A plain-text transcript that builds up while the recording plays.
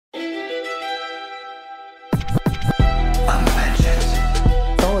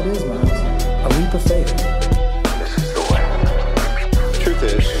faith. This is the way. Truth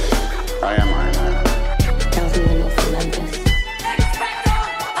is, I am Iron Man. Tells me when you'll cement this.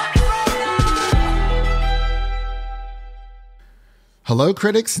 Hello,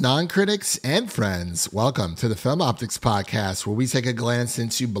 critics, non-critics, and friends. Welcome to the Film Optix podcast, where we take a glance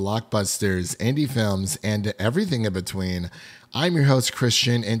into blockbusters, indie films, and everything in between. I'm your host,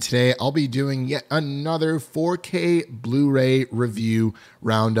 Christian, and today I'll be doing yet another 4K Blu-ray review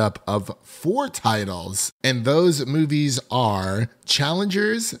roundup of 4 titles. And those movies are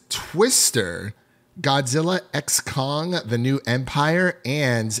Challengers, Twister, Godzilla X Kong, The New Empire,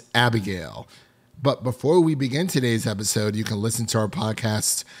 and Abigail. But before we begin today's episode, you can listen to our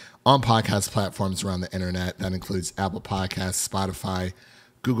podcast on podcast platforms around the internet. That includes Apple Podcasts, Spotify,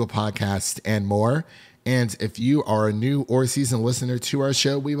 Google Podcasts, and more. And if you are a new or seasoned listener to our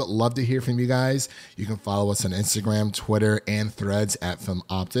show, we would love to hear from you guys. You can follow us on Instagram, Twitter, and Threads at Film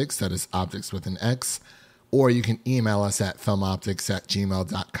Optix. That is Optix with an X. Or you can email us at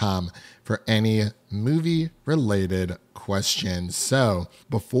filmoptix@gmail.com for any movie-related questions. So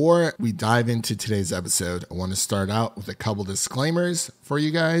before we dive into today's episode, I want to start out with a couple disclaimers for you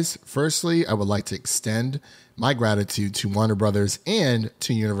guys. Firstly, I would like to extend my gratitude to Warner Brothers and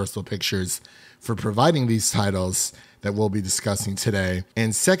to Universal Pictures for providing these titles that we'll be discussing today.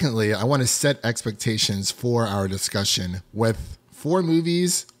 And secondly, I want to set expectations for our discussion. With 4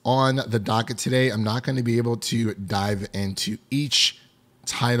 movies on the docket today, I'm not going to be able to dive into each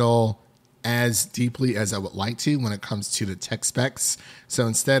title as deeply as I would like to when it comes to the tech specs. So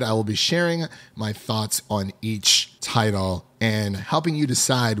instead, I will be sharing my thoughts on each title and helping you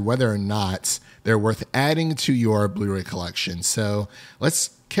decide whether or not they're worth adding to your Blu-ray collection. So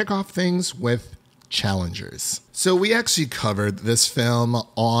let's kick off things with Challengers. So we actually covered this film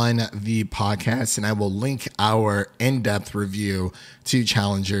on the podcast, and I will link our in-depth review to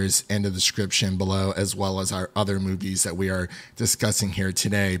Challengers in the description below, as well as our other movies that we are discussing here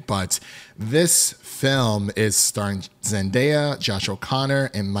today. But this film is starring Zendaya, Josh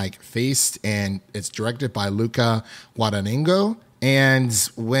O'Connor, and Mike Faist, and it's directed by Luca Guadagnino. And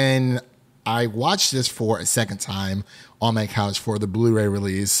when I watched this for a second time on my couch for the Blu-ray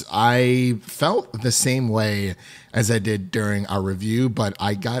release, I felt the same way as I did during our review, but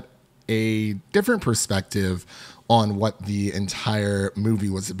I got a different perspective on what the entire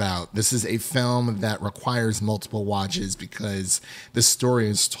movie was about. This is a film that requires multiple watches because the story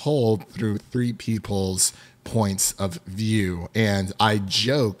is told through 3 people's points of view. And I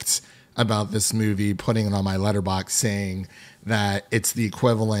joked about this movie, putting it on my letterbox, saying that it's the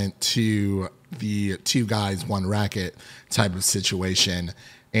equivalent to the 2 guys, 1 racket type of situation.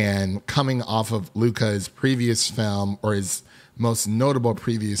 And coming off of Luca's previous film, or his most notable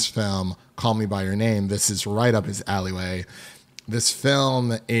previous film, Call Me By Your Name, this is right up his alleyway. This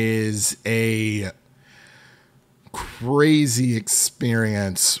film is a crazy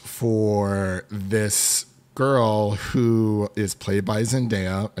experience for this girl who is played by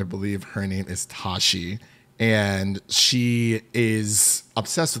Zendaya. I believe her name is Tashi. And she is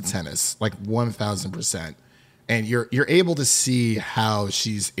obsessed with tennis, like 1,000%. And you're able to see how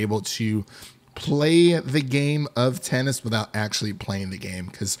she's able to play the game of tennis without actually playing the game,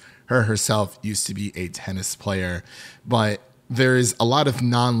 because her herself used to be a tennis player. But there's a lot of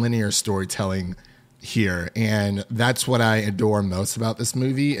non-linear storytelling here. And that's what I adore most about this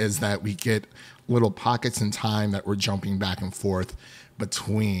movie, is that we get little pockets in time that we're jumping back and forth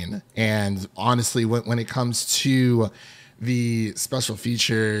between. And honestly, when it comes to the special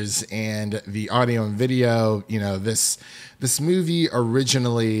features and the audio and video, you know, this movie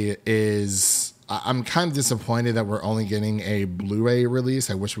originally is, I'm kind of disappointed that we're only getting a Blu-ray release.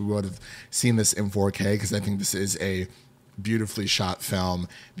 I wish we would have seen this in 4K, because I think this is a beautifully shot film.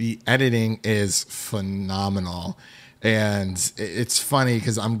 The editing is phenomenal. And it's funny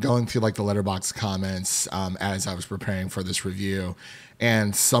because I'm going through like the Letterboxd comments as I was preparing for this review,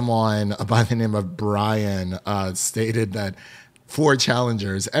 and someone by the name of Brian stated that for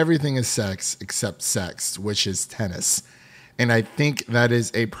Challengers, everything is sex except sex, which is tennis. And I think that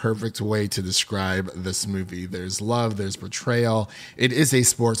is a perfect way to describe this movie. There's love, there's betrayal. It is a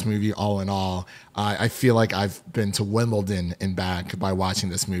sports movie all in all. I feel like I've been to Wimbledon and back by watching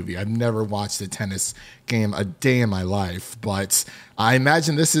this movie. I've never watched a tennis game a day in my life, but I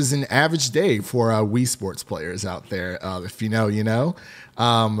imagine this is an average day for Wii Sports players out there. If you know, you know.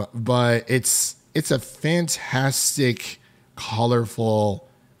 But it's a fantastic, colorful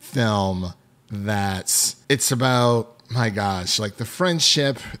film that it's about, my gosh, like the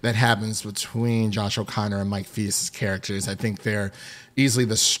friendship that happens between Josh O'Connor and Mike Faist's characters. I think they're easily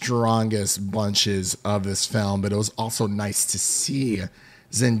the strongest bunches of this film, but it was also nice to see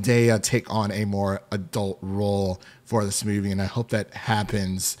Zendaya take on a more adult role for this movie. And I hope that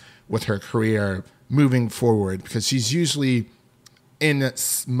happens with her career moving forward, because she's usually in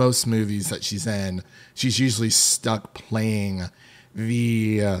most movies that she's in, she's usually stuck playing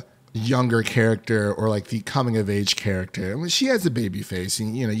the younger character or like the coming of age character. I mean, she has a baby face,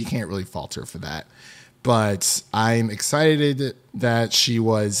 and you can't really fault her for that. But I'm excited that she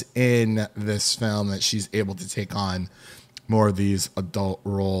was in this film, that she's able to take on more of these adult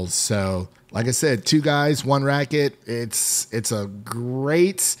roles. So, like I said, Two Guys, One Racket. It's a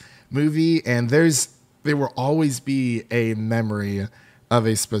great movie, and there will always be a memory of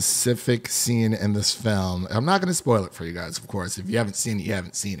a specific scene in this film. I'm not going to spoil it for you guys, of course. If you haven't seen it, you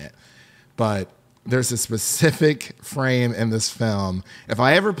haven't seen it. But there's a specific frame in this film. If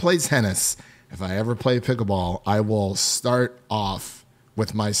I ever play tennis, if I ever play pickleball, I will start off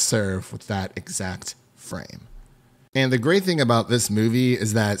with my serve with that exact frame. And the great thing about this movie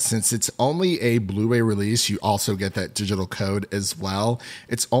is that since it's only a Blu-ray release, you also get that digital code as well.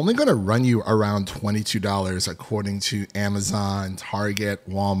 It's only going to run you around $22 according to Amazon, Target,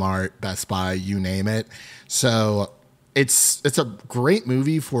 Walmart, Best Buy, you name it. So it's a great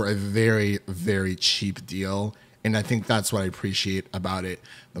movie for a very, very cheap deal. And I think that's what I appreciate about it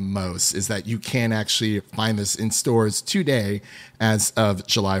the most, is that you can actually find this in stores today as of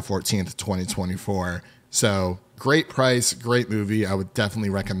July 14th, 2024. So great price, great movie. I would definitely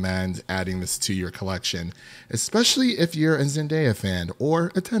recommend adding this to your collection, especially if you're a Zendaya fan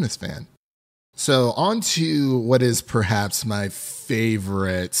or a tennis fan. So on to what is perhaps my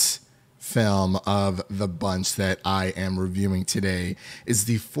favorite film of the bunch that I am reviewing today, is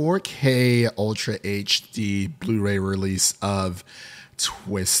the 4K Ultra HD Blu-ray release of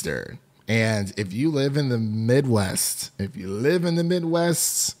Twister. And if you live in the Midwest,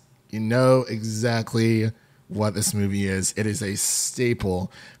 you know exactly what this movie is. It is a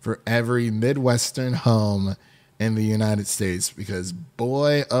staple for every Midwestern home in the United States, because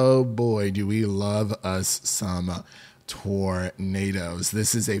boy, oh boy, do we love us some tornadoes.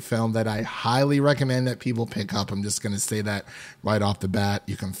 This is a film that I highly recommend that people pick up. I'm just going to say that right off the bat.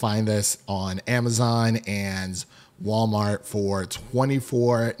 You can find this on Amazon and Walmart for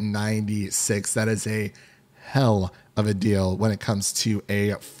 $24.96. That is a hell of a deal when it comes to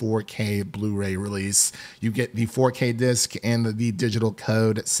a 4K Blu-ray release. You get the 4K disc and the digital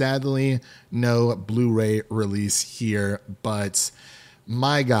code. Sadly, no Blu-ray release here, but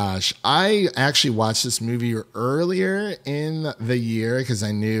my gosh, I actually watched this movie earlier in the year because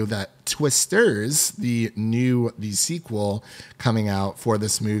I knew that Twisters, the sequel coming out for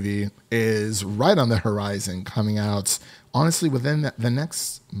this movie, is right on the horizon, coming out honestly within the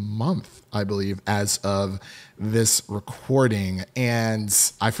next month, I believe, as of this recording. And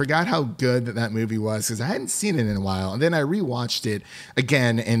I forgot how good that movie was because I hadn't seen it in a while. And then I rewatched it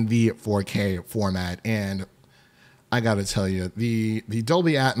again in the 4K format, and I got to tell you, the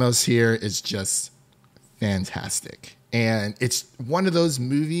Dolby Atmos here is just fantastic. And it's one of those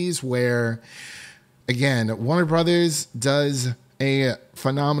movies where, again, Warner Brothers does a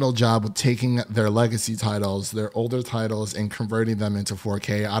phenomenal job with taking their legacy titles, their older titles, and converting them into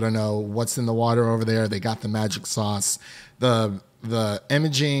 4K. I don't know what's in the water over there. They got the magic sauce. The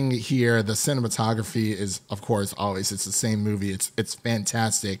imaging here, the cinematography is, of course, always, it's the same movie. It's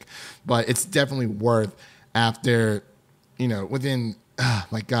fantastic, but it's definitely worth, after, within,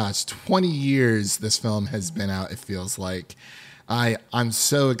 my gosh, 20 years this film has been out, it feels like. I'm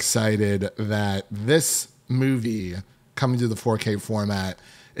so excited that this movie coming to the 4K format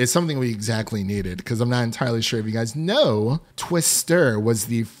is something we exactly needed, because I'm not entirely sure if you guys know, Twister was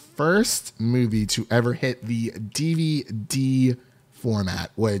the first movie to ever hit the DVD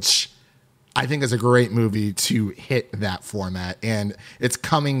format, which I think is a great movie to hit that format, and it's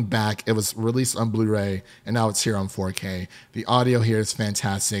coming back. It was released on Blu-ray, and now it's here on 4K. The audio here is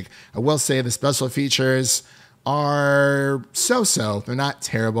fantastic. I will say the special features are so-so. They're not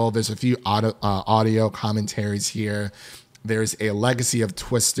terrible. There's a few audio commentaries here. There's a Legacy of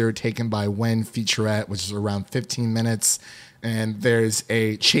Twister taken by Wen featurette, which is around 15 minutes, and there's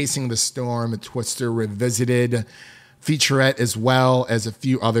a Chasing the Storm, a Twister Revisited featurette, as well as a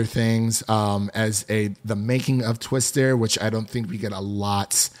few other things, as the Making of Twister, which I don't think we get a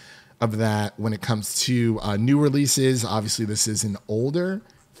lot of that when it comes to new releases. Obviously, this is an older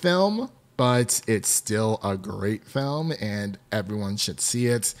film, but it's still a great film, and everyone should see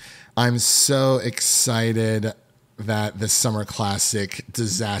it. I'm so excited that the summer classic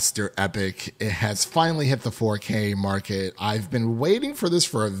disaster epic, it has finally hit the 4K market. I've been waiting for this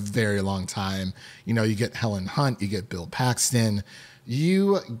for a very long time. You get Helen Hunt, you get Bill Paxton,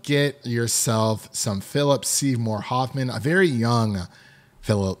 you get yourself some Philip Seymour Hoffman, a very young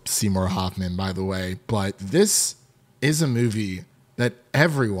Philip Seymour Hoffman, by the way. But this is a movie that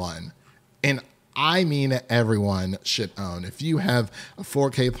everyone, and I mean everyone, should own. If you have a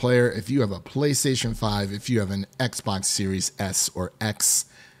 4K player, if you have a PlayStation 5, if you have an Xbox Series S or X,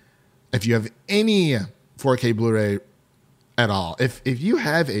 if you have any 4K Blu-ray at all, if you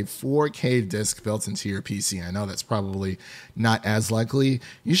have a 4K disc built into your PC, I know that's probably not as likely,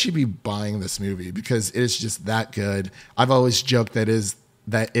 you should be buying this movie because it's just that good. I've always joked that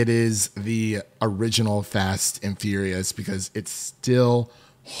it is the original Fast and Furious because it still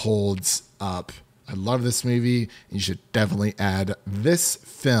holds up. I love this movie, and you should definitely add this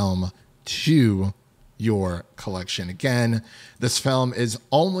film to your collection. Again, this film is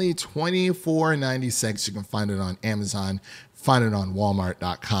only $24.96. You can find it on Amazon, find it on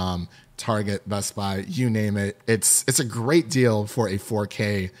Walmart.com, Target, Best Buy, you name it. It's a great deal for a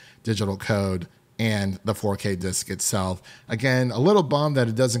 4K digital code and the 4K disc itself. Again, a little bummed that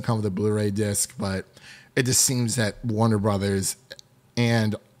it doesn't come with a Blu-ray disc, but it just seems that Warner Brothers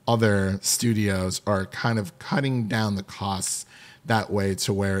and other studios are kind of cutting down the costs that way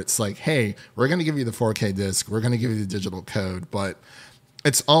to where it's like, hey, we're going to give you the 4K disc, we're going to give you the digital code, but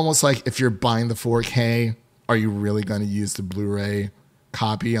it's almost like if you're buying the 4K, are you really going to use the Blu-ray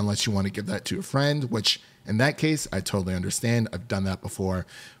copy unless you want to give that to a friend, which in that case, I totally understand. I've done that before.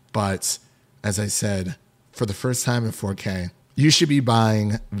 But as I said, for the first time in 4K, you should be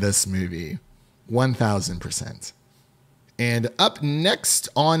buying this movie 1,000%. And up next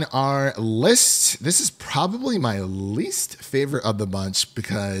on our list, this is probably my least favorite of the bunch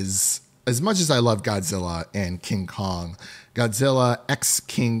because as much as I love Godzilla and King Kong, Godzilla X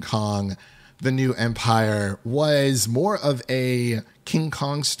Kong, The New Empire was more of a King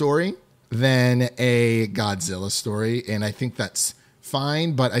Kong story than a Godzilla story. And I think that's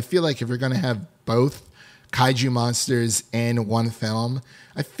fine. But I feel like if you're going to have both kaiju monsters in one film,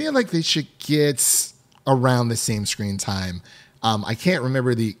 I feel like they should get around the same screen time. I can't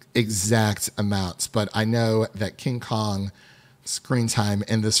remember the exact amounts, but I know that King Kong screen time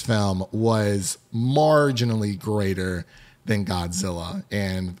in this film was marginally greater than Godzilla.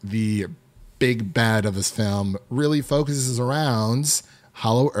 And the big bad of this film really focuses around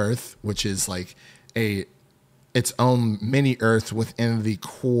Hollow Earth, which is like its own mini Earth within the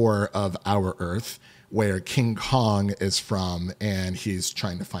core of our Earth, where King Kong is from, and he's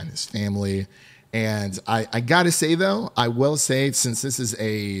trying to find his family. And I gotta say, though, I will say, since this is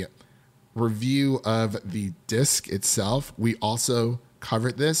a review of the disc itself, we also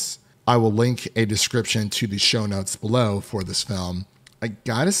covered this. I will link a description to the show notes below for this film. I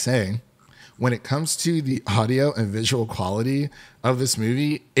gotta say, when it comes to the audio and visual quality of this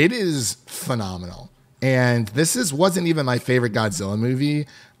movie, it is phenomenal. And this wasn't even my favorite Godzilla movie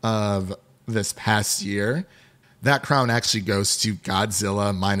of this past year. That crown actually goes to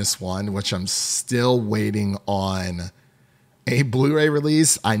Godzilla -1, which I'm still waiting on a Blu-ray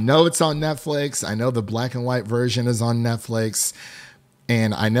release. I know it's on Netflix. I know the black and white version is on Netflix.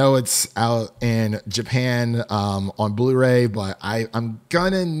 And I know it's out in Japan on Blu-ray, but I'm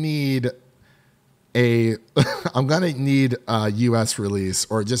gonna need a US release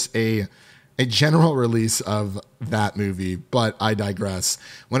or just a general release of that movie. But I digress.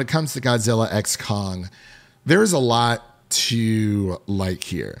 When it comes to Godzilla X Kong, there's a lot to like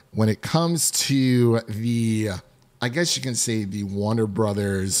here. When it comes to I guess you can say the Warner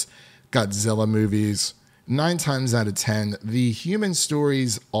Brothers Godzilla movies, 9 times out of 10, the human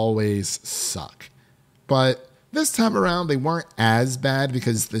stories always suck. But this time around, they weren't as bad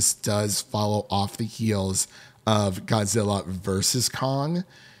because this does follow off the heels of Godzilla versus Kong.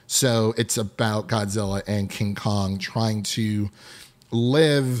 So it's about Godzilla and King Kong trying to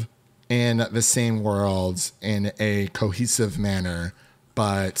live in the same world in a cohesive manner,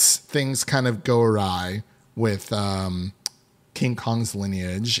 but things kind of go awry with King Kong's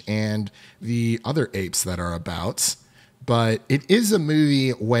lineage and the other apes that are about. But it is a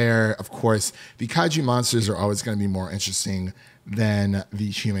movie where, of course, the kaiju monsters are always going to be more interesting than the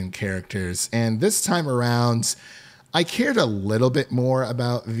human characters. And this time around, I cared a little bit more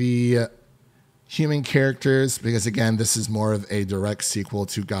about the human characters because, again, this is more of a direct sequel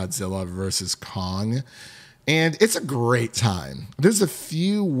to Godzilla versus Kong. And it's a great time. There's a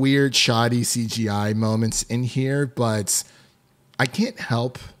few weird, shoddy CGI moments in here, but I can't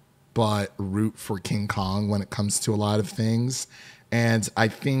help but root for King Kong when it comes to a lot of things. And I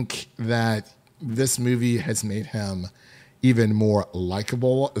think that this movie has made him even more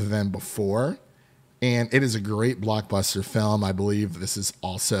likable than before. And it is a great blockbuster film. I believe this is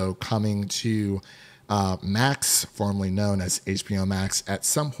also coming to Max, formerly known as HBO Max, at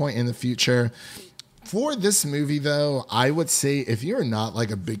some point in the future. For this movie, though, I would say if you're not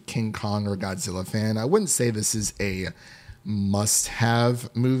like a big King Kong or Godzilla fan, I wouldn't say this is a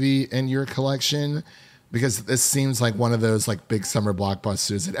must-have movie in your collection, because this seems like one of those like big summer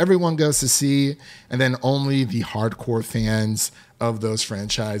blockbusters that everyone goes to see, and then only the hardcore fans of those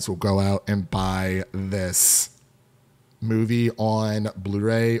franchise will go out and buy this movie on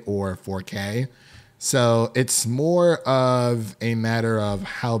Blu-ray or 4K. So it's more of a matter of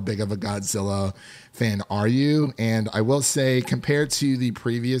how big of a Godzilla fan are you. And I will say, compared to the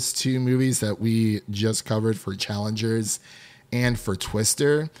previous two movies that we just covered for Challengers and for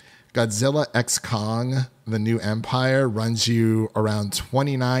Twister, Godzilla X Kong, The New Empire, runs you around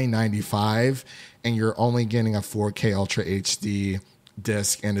 $29.95, and you're only getting a 4K Ultra HD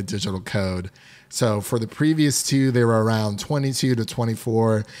disc and a digital code. So for the previous two, they were around 22 to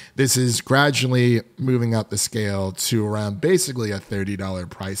 24. This is gradually moving up the scale to around basically a $30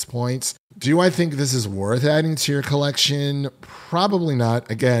 price point. Do I think this is worth adding to your collection? Probably not.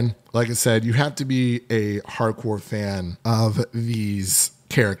 Again, like I said, you have to be a hardcore fan of these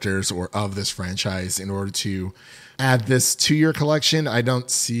characters or of this franchise in order to add this to your collection. I don't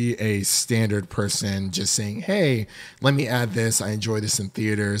see a standard person just saying, hey, let me add this. I enjoy this in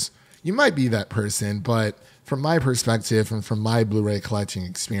theaters. You might be that person, but from my perspective and from my Blu-ray collecting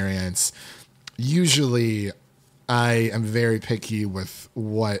experience, usually I am very picky with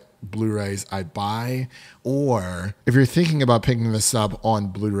what Blu-rays I buy. Or if you're thinking about picking this up on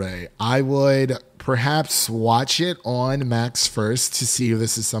Blu-ray, I would perhaps watch it on Max first to see if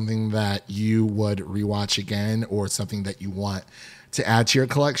this is something that you would rewatch again or something that you want to add to your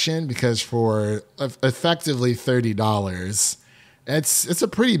collection, because for effectively $30, it's a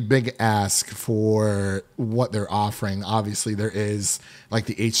pretty big ask for what they're offering. Obviously, there is like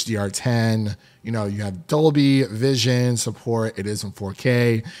the HDR10, you have Dolby Vision support. It is in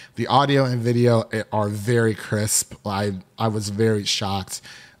 4K. The audio and video are very crisp. I was very shocked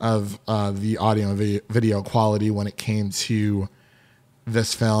of the audio and video quality when it came to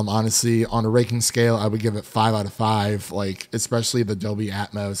this film. Honestly, on a ranking scale, I would give it 5 out of 5, like especially the Dolby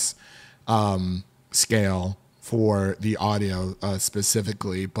Atmos scale for the audio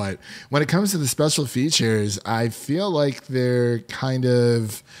specifically. But when it comes to the special features, I feel like they're kind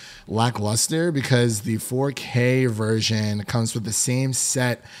of lackluster, because the 4K version comes with the same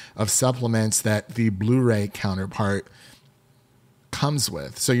set of supplements that the Blu-ray counterpart comes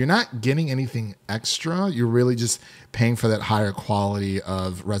with. So you're not getting anything extra. You're really just paying for that higher quality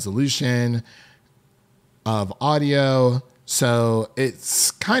of resolution, of audio. So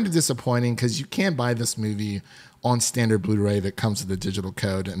it's kind of disappointing, because you can't buy this movie on standard Blu-ray that comes with a digital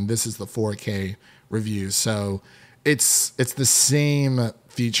code, and this is the 4K review. So it's the same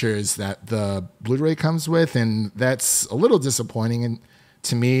features that the Blu-ray comes with, and that's a little disappointing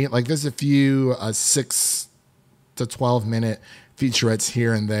to me. Like, there's a few 6 to 12 minute featurettes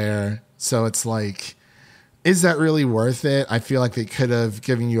here and there. So it's like, is that really worth it? I feel like they could have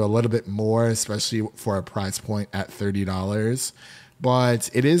given you a little bit more, especially for a price point at $30.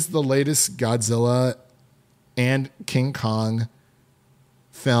 But it is the latest Godzilla and King Kong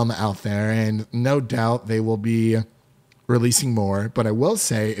film out there, and no doubt they will be releasing more. But I will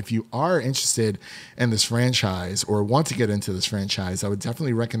say, if you are interested in this franchise or want to get into this franchise, I would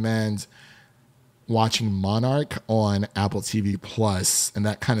definitely recommend watching Monarch on Apple TV Plus, and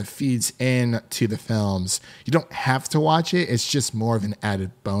that kind of feeds in to the films. You don't have to watch it. It's just more of an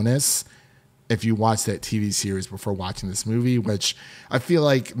added bonus if you watch that TV series before watching this movie, which I feel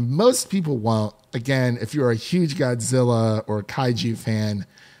like most people won't. Again, if you're a huge Godzilla or Kaiju fan,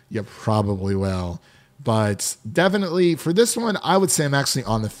 you probably will. But definitely for this one, I would say I'm actually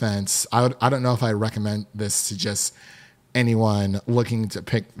on the fence. I don't know if I recommend this to just anyone looking to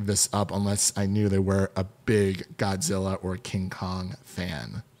pick this up unless I knew they were a big Godzilla or King Kong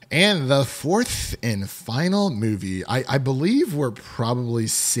fan. And the fourth and final movie, I believe we're probably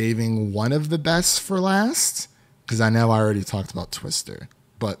saving one of the best for last, because I know I already talked about Twister.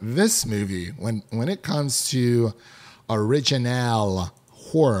 But this movie, when it comes to original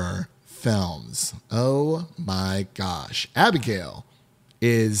horror films, oh my gosh, Abigail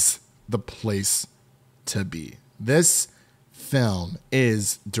is the place to be. This film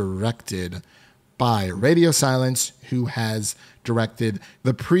is directed by Radio Silence, who has directed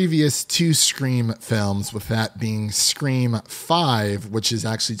the previous two Scream films, with that being Scream 5, which is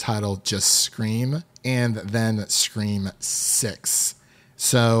actually titled just Scream, and then Scream 6.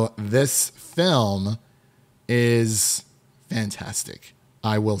 So this film is fantastic.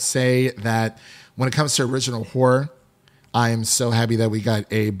 I will say that when it comes to original horror, I am so happy that we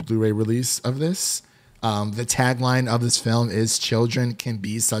got a Blu-ray release of this. The tagline of this film is "Children can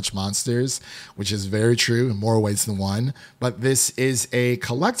be such monsters," which is very true in more ways than one. But this is a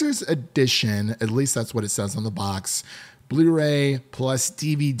collector's edition, at least that's what it says on the box. Blu-ray plus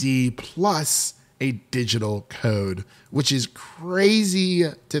DVD plus a digital code, which is crazy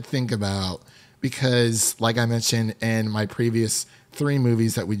to think about because, like I mentioned in my previous 3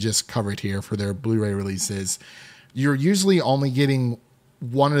 movies that we just covered here for their Blu-ray releases, you're usually only getting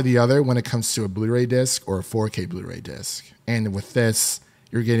one or the other when it comes to a Blu-ray disc or a 4K Blu-ray disc. And with this,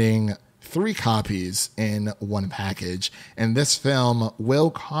 you're getting 3 copies in one package. And this film will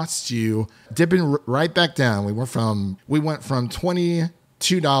cost you, dipping right back down. We went from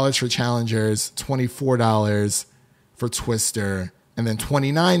 $22 for Challengers, $24 for Twister, and then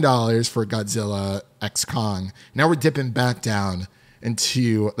 $29 for Godzilla X Kong. Now we're dipping back down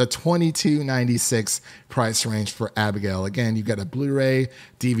into the $22.96 price range for Abigail. Again, you got a Blu-ray,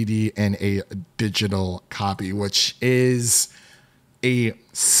 DVD, and a digital copy, which is a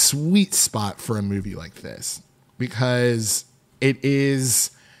sweet spot for a movie like this because it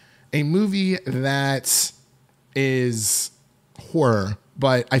is a movie that is horror,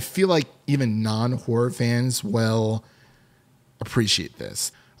 but I feel like even non-horror fans will appreciate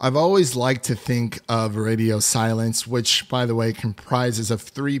this. I've always liked to think of Radio Silence, which, by the way, comprises of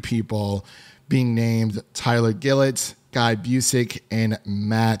 3 people being named Tyler Gillett, Guy Busick, and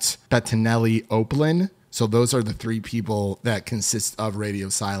Matt Bettinelli-Oplin. So those are the 3 people that consist of Radio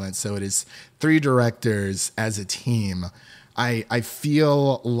Silence. So it is 3 directors as a team. I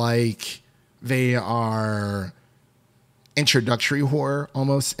feel like they are introductory horror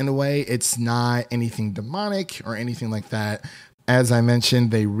almost in a way. It's not anything demonic or anything like that. As I mentioned,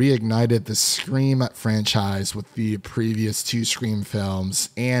 they reignited the Scream franchise with the previous 2 Scream films,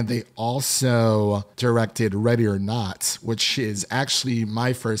 and they also directed Ready or Not, which is actually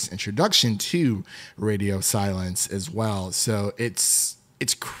my first introduction to Radio Silence as well. So it's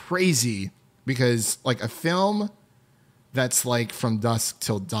crazy because like a film that's like From Dusk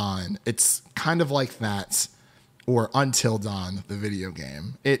Till Dawn, it's kind of like that, or Until Dawn, the video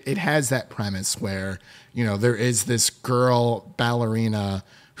game. It has that premise where, you know, there is this girl ballerina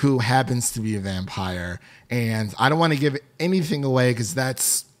who happens to be a vampire. And I don't want to give anything away because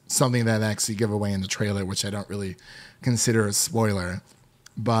that's something that I actually give away in the trailer, which I don't really consider a spoiler.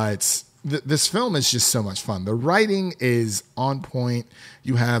 But this film is just so much fun. The writing is on point.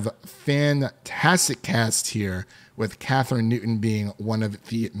 You have a fantastic cast here with Catherine Newton being one of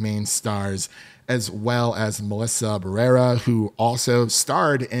the main stars, as well as Melissa Barrera, who also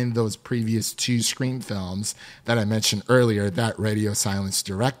starred in those previous 2 Scream films that I mentioned earlier that Radio Silence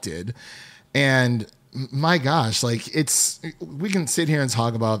directed. And my gosh, like we can sit here and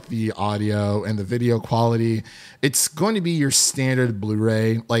talk about the audio and the video quality. It's going to be your standard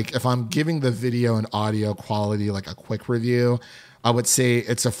Blu-ray. Like if I'm giving the video and audio quality like a quick review, I would say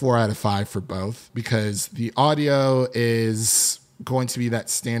it's a 4 out of 5 for both because the audio is going to be that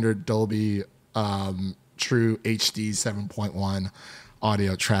standard Dolby True HD 7.1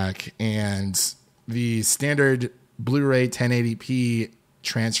 audio track, and the standard Blu-ray 1080p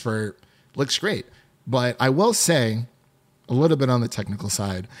transfer looks great. But I will say, a little bit on the technical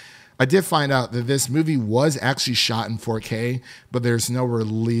side, I did find out that this movie was actually shot in 4K, but there's no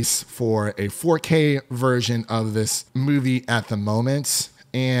release for a 4K version of this movie at the moment.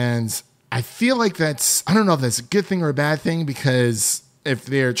 And I feel like I don't know if that's a good thing or a bad thing, because if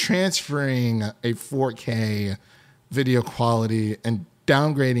they're transferring a 4K video quality and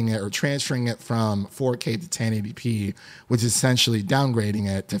downgrading it or transferring it from 4K to 1080p, which is essentially downgrading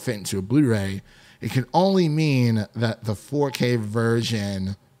it to fit into a Blu-ray, it can only mean that the 4K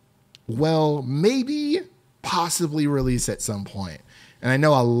version will maybe possibly release at some point. And I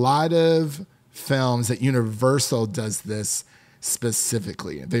know a lot of films that Universal does this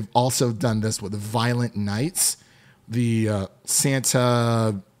specifically. They've also done this with Violent Nights, the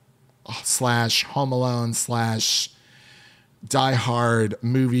Santa / Home Alone / Die Hard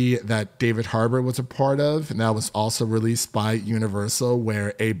movie that David Harbour was a part of, and that was also released by Universal,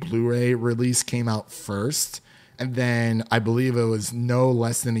 where a Blu-ray release came out first, and then I believe it was no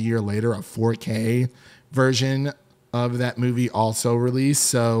less than a year later a 4K version of that movie also released.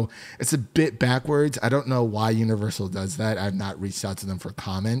 So it's a bit backwards. I don't know why Universal does that. I've not reached out to them for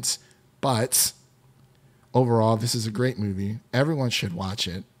comment, but overall, this is a great movie. Everyone should watch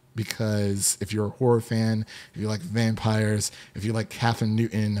it, because if you're a horror fan, if you like vampires, if you like Catherine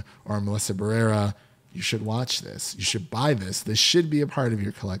Newton or Melissa Barrera, you should watch this. You should buy this. This should be a part of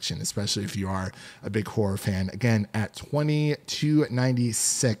your collection, especially if you are a big horror fan. Again, at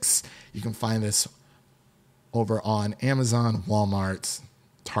 $22.96, you can find this over on Amazon, Walmart,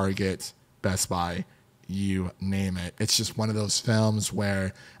 Target, Best Buy, you name it. It's just one of those films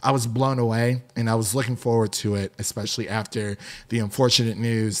where I was blown away and I was looking forward to it, especially after the unfortunate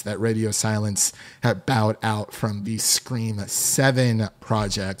news that Radio Silence had bowed out from the Scream 7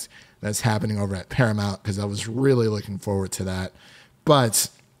 project that's happening over at Paramount, because I was really looking forward to that. But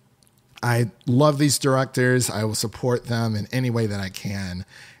I love these directors. I will support them in any way that I can.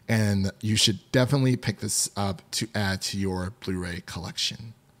 And you should definitely pick this up to add to your Blu-ray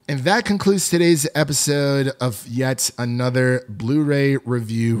collection. And that concludes today's episode of yet another Blu-ray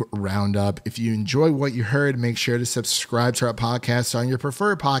Review Roundup. If you enjoy what you heard, make sure to subscribe to our podcast on your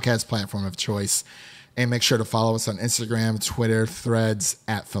preferred podcast platform of choice. And make sure to follow us on Instagram, Twitter, Threads,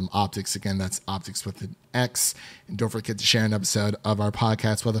 at Film Optix. Again, that's Optix with an X. And don't forget to share an episode of our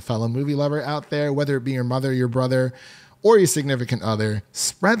podcast with a fellow movie lover out there, whether it be your mother, your brother, or your significant other.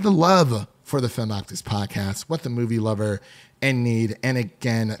 Spread the love for the Film Optix podcast with the movie lover in need. And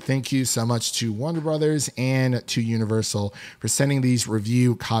again, thank you so much to Warner Brothers and to Universal for sending these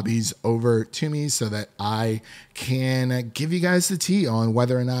review copies over to me so that I can give you guys the tea on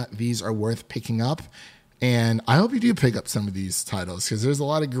whether or not these are worth picking up. And I hope you do pick up some of these titles, because there's a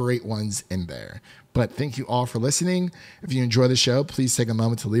lot of great ones in there. But thank you all for listening. If you enjoy the show, please take a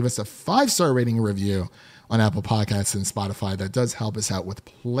moment to leave us a 5-star rating and review on Apple Podcasts and Spotify. That does help us out with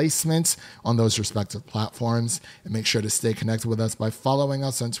placements on those respective platforms. And make sure to stay connected with us by following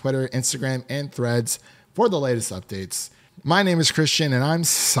us on Twitter, Instagram, and Threads for the latest updates. My name is Christian, and I'm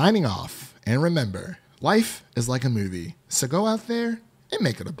signing off. And remember, life is like a movie, so go out there and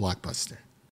make it a blockbuster.